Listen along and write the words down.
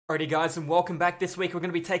Alrighty guys, and welcome back. This week we're going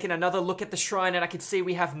to be taking another look at the shrine, and I can see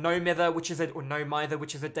we have No Mither, which is No Mither,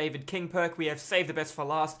 which is a David King perk. We have Save the Best for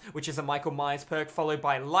Last, which is a Michael Myers perk, followed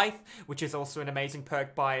by Lithe, which is also an amazing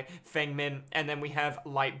perk by Feng Min, and then we have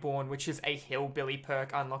Lightborn, which is a Hillbilly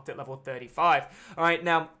perk unlocked at level 35. Alright,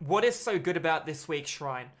 now, what is so good about this week's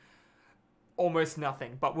shrine? Almost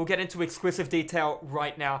nothing, but we'll get into exclusive detail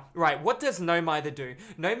right now. Right, what does No Mither do?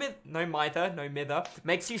 No Mither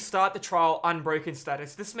makes you start the trial unbroken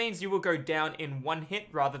status. This means you will go down in one hit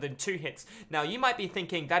rather than two hits. Now, you might be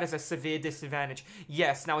thinking that is a severe disadvantage.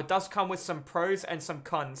 Yes, now it does come with some pros and some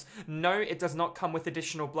cons. No, it does not come with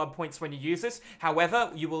additional blood points when you use this.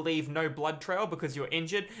 However, you will leave no blood trail because you're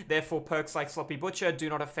injured. Therefore, perks like Sloppy Butcher do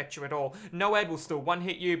not affect you at all. Noed will still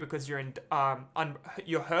one-hit you because you're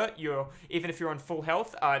hurt. Even if you're on full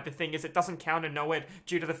health. The thing is, it doesn't counter Noed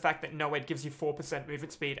due to the fact that Noed gives you 4%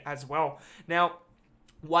 movement speed as well. Now,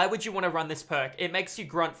 why would you want to run this perk? It makes you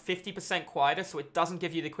grunt 50% quieter, so it doesn't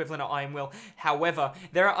give you the equivalent of Iron Will. However,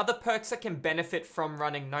 there are other perks that can benefit from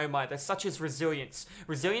running No Mither, such as Resilience.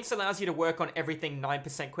 Resilience allows you to work on everything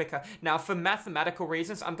 9% quicker. Now, for mathematical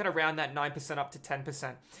reasons, I'm going to round that 9% up to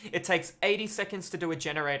 10%. It takes 80 seconds to do a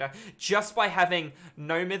generator. Just by having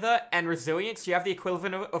No Mither and Resilience, you have the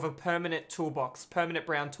equivalent of a permanent toolbox, permanent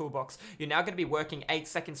brown toolbox. You're now going to be working 8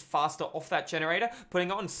 seconds faster off that generator, putting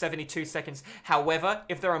it on 72 seconds. However,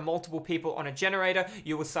 if there are multiple people on a generator,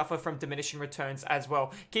 you will suffer from diminishing returns as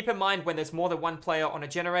well. Keep in mind, when there's more than one player on a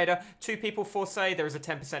generator, 2 people foresay, there is a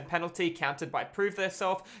 10% penalty counted by Prove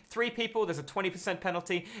Theirself. 3 people, there's a 20%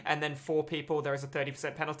 penalty, and then 4 people, there is a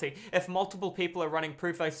 30% penalty. If multiple people are running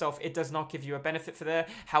Prove Thyself, it does not give you a benefit for there.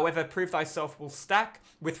 However, Prove Thyself will stack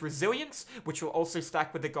with Resilience, which will also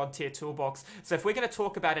stack with the God Tier toolbox. So if we're going to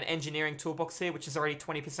talk about an engineering toolbox here, which is already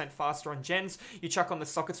 20% faster on gens, you chuck on the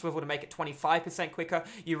socket swivel to make it 25% quicker.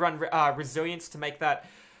 You run Resilience to make that,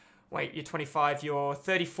 you're 25, you're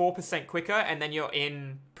 34% quicker, and then you're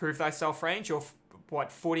in Prove Thyself range, you're,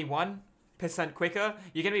 41% quicker.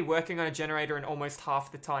 You're going to be working on a generator in almost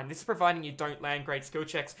half the time. This is providing you don't land great skill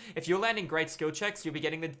checks. If you're landing great skill checks, you'll be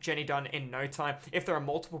getting the Jenny done in no time. If there are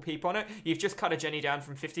multiple people on it, you've just cut a Jenny down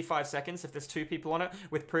from 55 seconds, if there's 2 people on it,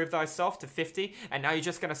 with Prove Thyself to 50, and now you're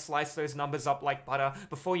just going to slice those numbers up like butter.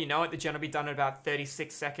 Before you know it, the Gen will be done in about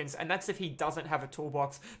 36 seconds, and that's if he doesn't have a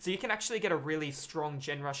toolbox. So you can actually get a really strong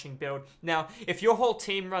Gen rushing build. Now, if your whole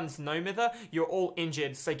team runs No Mither, you're all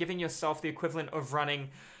injured, so giving yourself the equivalent of running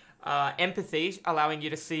Empathy, allowing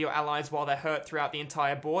you to see your allies while they're hurt throughout the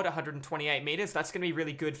entire board, 128 meters. That's going to be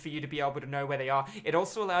really good for you to be able to know where they are. It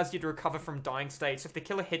also allows you to recover from dying states. If the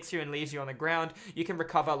killer hits you and leaves you on the ground, you can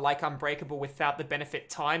recover like Unbreakable without the benefit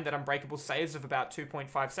time that Unbreakable saves of about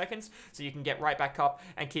 2.5 seconds. So you can get right back up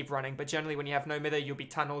and keep running. But generally, when you have No Mither, you'll be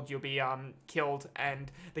tunneled, you'll be killed,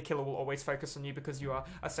 and the killer will always focus on you because you are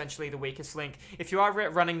essentially the weakest link. If you are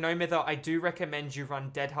running No Mither, I do recommend you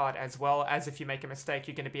run Dead Hard as well, as if you make a mistake,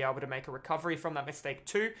 you're going to be able to make a recovery from that mistake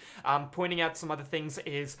too. Pointing out some other things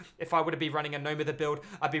is, if I were to be running a No Mither build,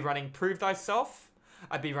 I'd be running Prove Thyself,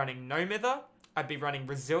 I'd be running No Mither, I'd be running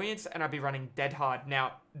Resilience, and I'd be running Dead Hard.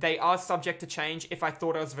 Now, they are subject to change. If I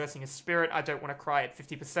thought I was versing a Spirit, I don't want to cry at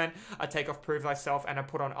 50%. I take off Prove Thyself and I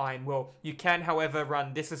put on Iron Will. You can, however,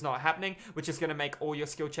 run This Is Not Happening, which is going to make all your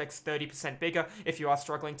skill checks 30% bigger if you are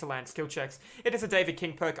struggling to land skill checks. It is a David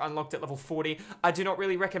King perk unlocked at level 40. I do not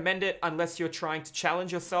really recommend it unless you're trying to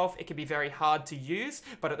challenge yourself. It can be very hard to use,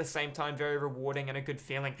 but at the same time, very rewarding and a good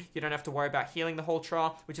feeling. You don't have to worry about healing the whole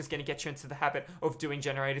trial, which is going to get you into the habit of doing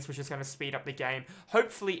generators, which is going to speed up the game,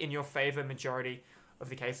 hopefully in your favor majority of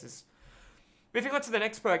the cases. Moving on to the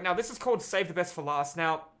next perk. Now, this is called Save the Best for Last.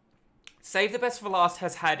 Now, Save the Best for Last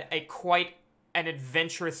has had a quite an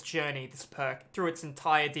adventurous journey, this perk, through its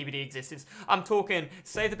entire DBD existence. I'm talking,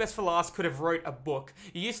 Save the Best for Last could have wrote a book.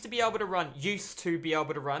 You used to be able to run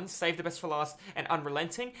Save the Best for Last and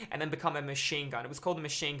Unrelenting, and then become a machine gun. It was called the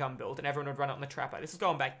machine gun build, and everyone would run it on the Trapper. This is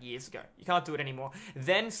going back years ago. You can't do it anymore.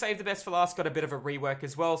 Then Save the Best for Last got a bit of a rework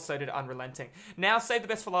as well, so did Unrelenting. Now, Save the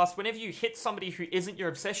Best for Last, whenever you hit somebody who isn't your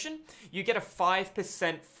obsession, you get a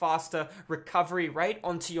 5% faster recovery rate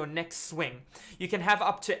onto your next swing. You can have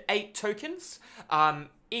up to 8 tokens.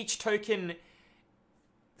 Each token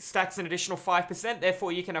stacks an additional 5%,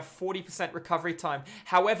 therefore you can have 40% recovery time.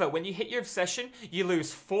 However, when you hit your obsession, you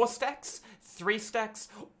lose 4 stacks, 3 stacks,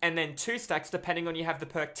 and then 2 stacks depending on you have the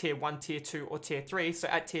perk tier 1, tier 2, or tier 3. So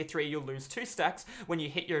at tier 3 you'll lose 2 stacks when you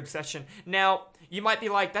hit your obsession. Now, you might be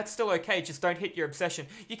like, that's still okay, just don't hit your obsession.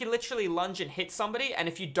 You can literally lunge and hit somebody, and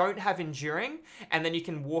if you don't have enduring, and then you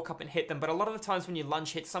can walk up and hit them. But a lot of the times when you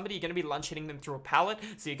lunge hit somebody, you're going to be lunge hitting them through a pallet,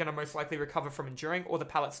 so you're going to most likely recover from enduring, or the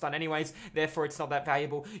pallet's done anyways, therefore it's not that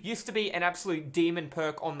valuable. Used to be an absolute demon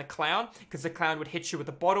perk on the clown, because the clown would hit you with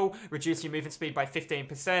a bottle, reduce your movement speed by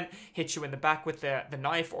 15%, hit you in the back with the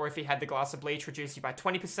knife, or if he had the glass of bleach, reduce you by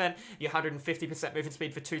 20%, your 150% movement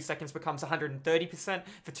speed for 2 seconds becomes 130%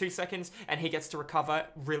 for 2 seconds, and he gets to recover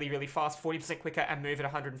really, really fast, 40% quicker, and move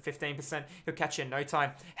at 115%. He'll catch you in no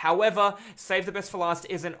time. However, save the best for last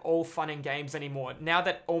isn't all fun and games anymore. Now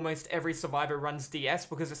that almost every survivor runs DS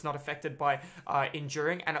because it's not affected by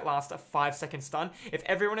enduring, and it lasts a 5-second stun, if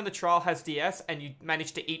everyone in the trial has DS and you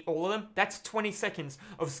manage to eat all of them, that's 20 seconds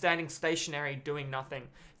of standing stationary doing nothing.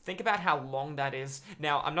 Think about how long that is.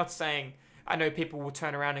 Now, I'm not saying... I know people will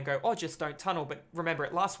turn around and go, oh, just don't tunnel, but remember,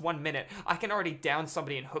 it lasts 1 minute. I can already down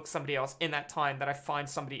somebody and hook somebody else in that time that I find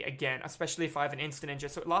somebody again, especially if I have an instant injure,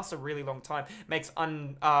 so it lasts a really long time. Makes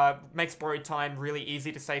borrowed time really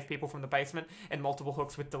easy to save people from the basement, and multiple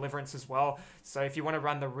hooks with deliverance as well. So if you want to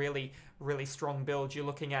run the really, really strong build, you're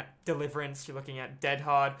looking at deliverance, you're looking at dead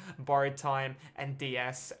hard, borrowed time, and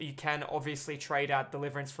DS. You can obviously trade out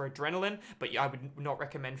deliverance for adrenaline, but I would not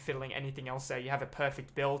recommend fiddling anything else there. You have a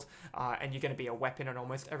perfect build, and you're going to be a weapon in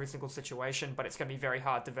almost every single situation, but it's going to be very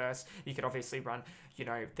hard to verse. You could obviously run, you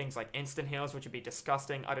know, things like instant heals, which would be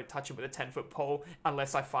disgusting. I don't touch it with a 10-foot pole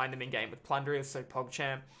unless I find them in game with plunderers, so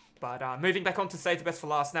PogChamp. But moving back on to save the best for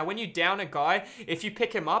last. Now, when you down a guy, if you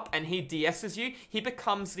pick him up and he DS's you, he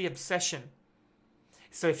becomes the obsession.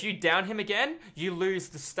 So if you down him again, you lose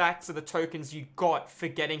the stacks of the tokens you got for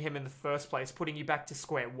getting him in the first place, putting you back to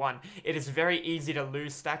square one. It is very easy to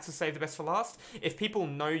lose stacks of save the best for last. If people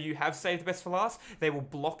know you have saved the best for last, they will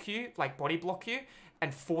block you, like body block you,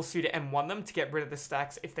 and force you to M1 them to get rid of the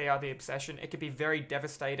stacks if they are the obsession. It could be very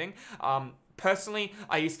devastating. Personally,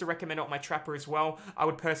 I used to recommend it on my Trapper as well. I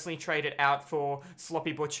would personally trade it out for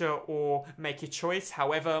Sloppy Butcher or Make Your Choice.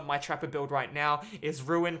 However, my Trapper build right now is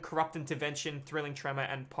Ruin, Corrupt Intervention, Thrilling Tremor,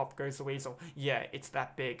 and Pop Goes the Weasel. Yeah, it's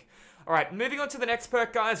that big. Alright, moving on to the next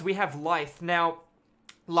perk, guys, we have Lithe. Now,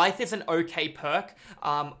 Lithe is an okay perk.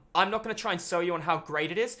 I'm not going to try and sell you on how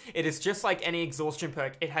great it is. It is just like any exhaustion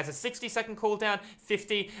perk. It has a 60-second cooldown,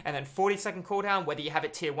 50, and then 40-second cooldown, whether you have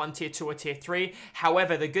it tier 1, tier 2, or tier 3.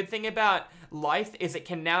 However, the good thing about Lithe is it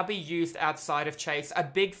can now be used outside of Chase. A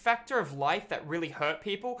big factor of Lithe that really hurt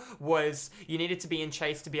people was you needed to be in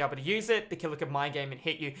Chase to be able to use it. The killer could mind game and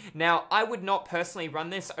hit you. Now, I would not personally run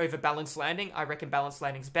this over Balanced Landing. I reckon Balanced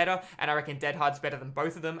Landing's better, and I reckon Dead Hard's better than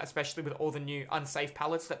both of them, especially with all the new unsafe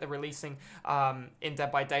pallets that they're releasing in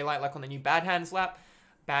Dead by Daylight, like on the new Badlands,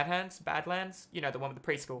 you know, the one with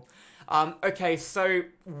the preschool. Okay, so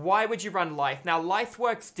why would you run Lithe? Now, Lithe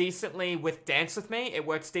works decently with Dance With Me, it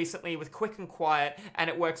works decently with Quick and Quiet, and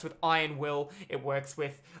it works with Iron Will, it works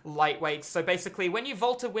with Lightweight. So basically, when you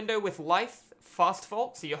vault a window with Lithe, fast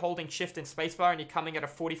vault, so you're holding shift and spacebar and you're coming at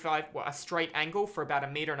a straight angle for about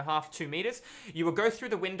 1.5 meters, 2 meters, you will go through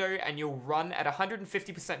the window and you'll run at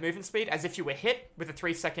 150% movement speed as if you were hit with a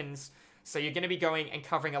 3 seconds. So you're going to be going and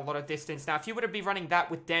covering a lot of distance. Now, if you were to be running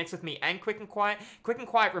that with Dance With Me and Quick and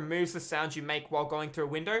Quiet removes the sound you make while going through a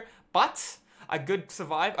window, but a good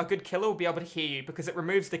killer will be able to hear you because it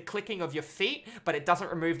removes the clicking of your feet, but it doesn't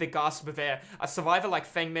remove the gasp of air. A survivor like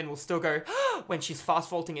Feng Min will still go when she's fast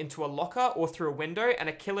vaulting into a locker or through a window, and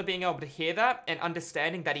a killer being able to hear that and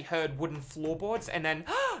understanding that he heard wooden floorboards and then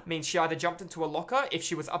means she either jumped into a locker if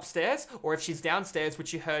she was upstairs, or if she's downstairs,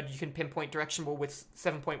 which you heard you can pinpoint directional with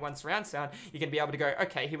 7.1 surround sound, you can be able to go,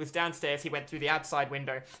 okay, he was downstairs, he went through the outside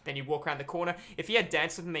window, then you walk around the corner. If he had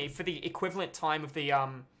Dance With Me for the equivalent time of the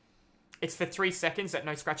it's for 3 seconds that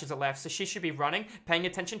no scratches are left, so she should be running, paying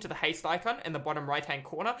attention to the haste icon in the bottom right-hand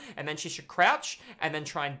corner, and then she should crouch, and then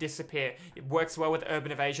try and disappear. It works well with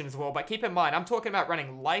Urban Evasion as well, but keep in mind, I'm talking about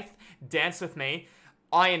running Lithe, Dance With Me,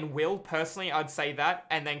 Iron Will, personally, I'd say that,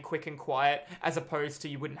 and then Quick and Quiet, as opposed to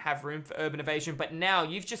you wouldn't have room for Urban Evasion. But now,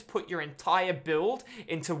 you've just put your entire build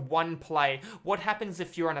into one play. What happens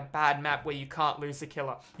if you're on a bad map where you can't lose the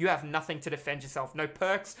killer? You have nothing to defend yourself. No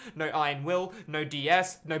perks, no Iron Will, no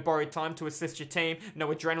DS, no borrowed time to assist your team, no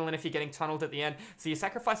adrenaline if you're getting tunneled at the end. So you're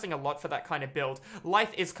sacrificing a lot for that kind of build.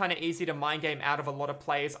 Lithe is kind of easy to mind game out of a lot of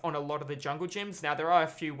players on a lot of the jungle gyms. Now, there are a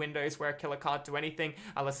few windows where a killer can't do anything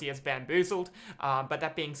unless he has bamboozled, but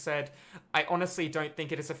that being said, I honestly don't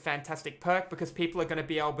think it is a fantastic perk because people are going to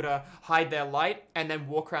be able to hide their light and then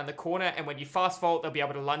walk around the corner, and when you fast vault, they'll be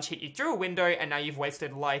able to lunge hit you through a window, and now you've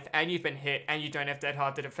wasted life, and you've been hit, and you don't have Dead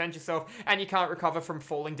Hard to defend yourself, and you can't recover from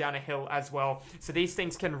falling down a hill as well. So these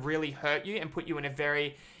things can really hurt you and put you in a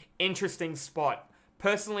very interesting spot.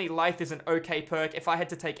 Personally, Life is an okay perk. If I had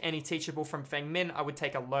to take any teachable from Feng Min, I would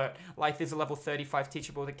take Alert. Life is a level 35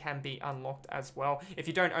 teachable that can be unlocked as well. If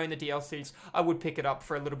you don't own the DLCs, I would pick it up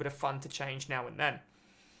for a little bit of fun to change now and then.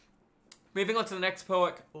 Moving on to the next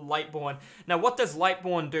perk, Lightborn. Now, what does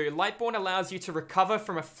Lightborn do? Lightborn allows you to recover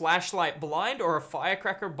from a flashlight blind or a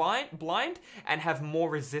firecracker blind and have more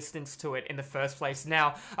resistance to it in the first place.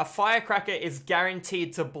 Now, a firecracker is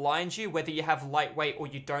guaranteed to blind you whether you have lightweight or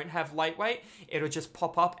you don't have lightweight. It'll just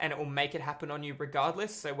pop up and it will make it happen on you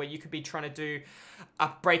regardless. So where you could be trying to do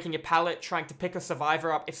breaking a pallet, trying to pick a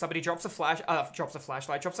survivor up, if somebody drops a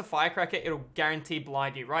firecracker, it'll guarantee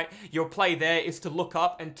blind you, right? Your play there is to look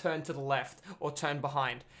up and turn to the left or turn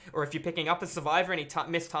behind. Or if you're picking up a survivor and he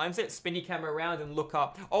mistimes it, spin your camera around and look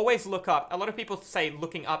up. Always look up. A lot of people say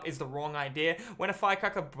looking up is the wrong idea. When a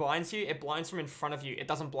firecracker blinds you, it blinds from in front of you. It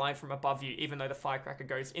doesn't blind from above you, even though the firecracker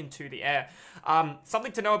goes into the air.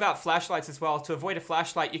 Something to know about flashlights as well. To avoid a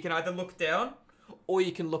flashlight, you can either look down or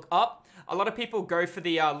you can look up. A lot of people go for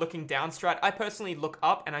the looking down strat. I personally look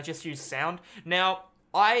up and I just use sound. Now,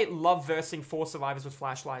 I love versing 4 survivors with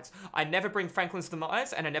flashlights. I never bring Franklin's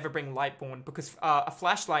Demise and I never bring Lightborn because a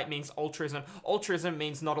flashlight means altruism. Altruism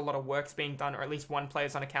means not a lot of work's being done, or at least one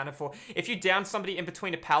player's unaccounted for. If you down somebody in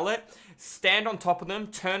between a pallet, stand on top of them,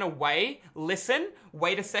 turn away, listen,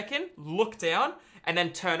 wait a second, look down, and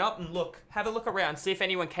then turn up and look. Have a look around, see if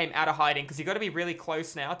anyone came out of hiding, because you've got to be really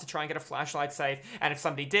close now to try and get a flashlight save. And if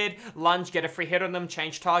somebody did, lunge, get a free hit on them,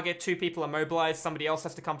 change target, 2 people are mobilized, somebody else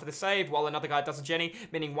has to come for the save while another guy does a Jenny,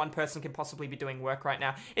 meaning 1 person can possibly be doing work right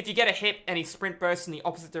now. If you get a hit and he sprint bursts in the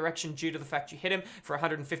opposite direction due to the fact you hit him for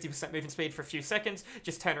 150% movement speed for a few seconds,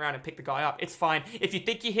 just turn around and pick the guy up. It's fine. If you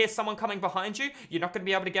think you hear someone coming behind you, you're not going to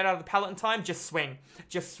be able to get out of the pallet in time, just swing.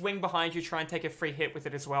 Just swing behind you, try and take a free hit with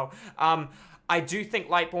it as well. I do think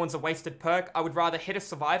Lightborn's a wasted perk. I would rather hit a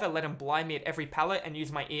survivor, let him blind me at every pallet, and use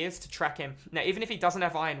my ears to track him. Now, even if he doesn't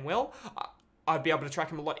have Iron Will, I'd be able to track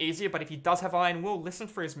him a lot easier, but if he does have Iron Will, listen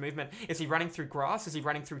for his movement. Is he running through grass? Is he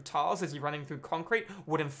running through tiles? Is he running through concrete,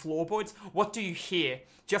 wooden floorboards? What do you hear?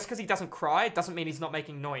 Just because he doesn't cry doesn't mean he's not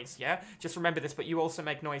making noise, yeah? Just remember this, but you also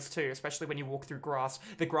make noise too, especially when you walk through grass.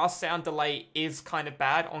 The grass sound delay is kind of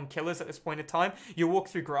bad on killers at this point in time. You walk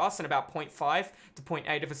through grass and about 0.5 to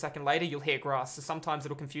 0.8 of a second later, you'll hear grass. So sometimes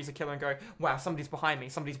it'll confuse a killer and go, wow, somebody's behind me.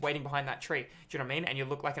 Somebody's waiting behind that tree. Do you know what I mean? And you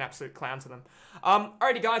look like an absolute clown to them.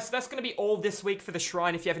 Alrighty guys, so that's going to be all this week for the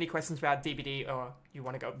Shrine. If you have any questions about DBD or you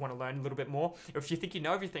want to learn a little bit more, or if you think you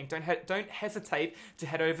know everything, don't hesitate to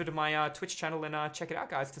head over to my Twitch channel and check it out,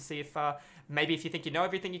 guys, to see if maybe if you think you know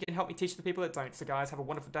everything, you can help me teach the people that don't. So guys, have a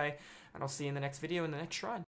wonderful day, and I'll see you in the next video in the next Shrine.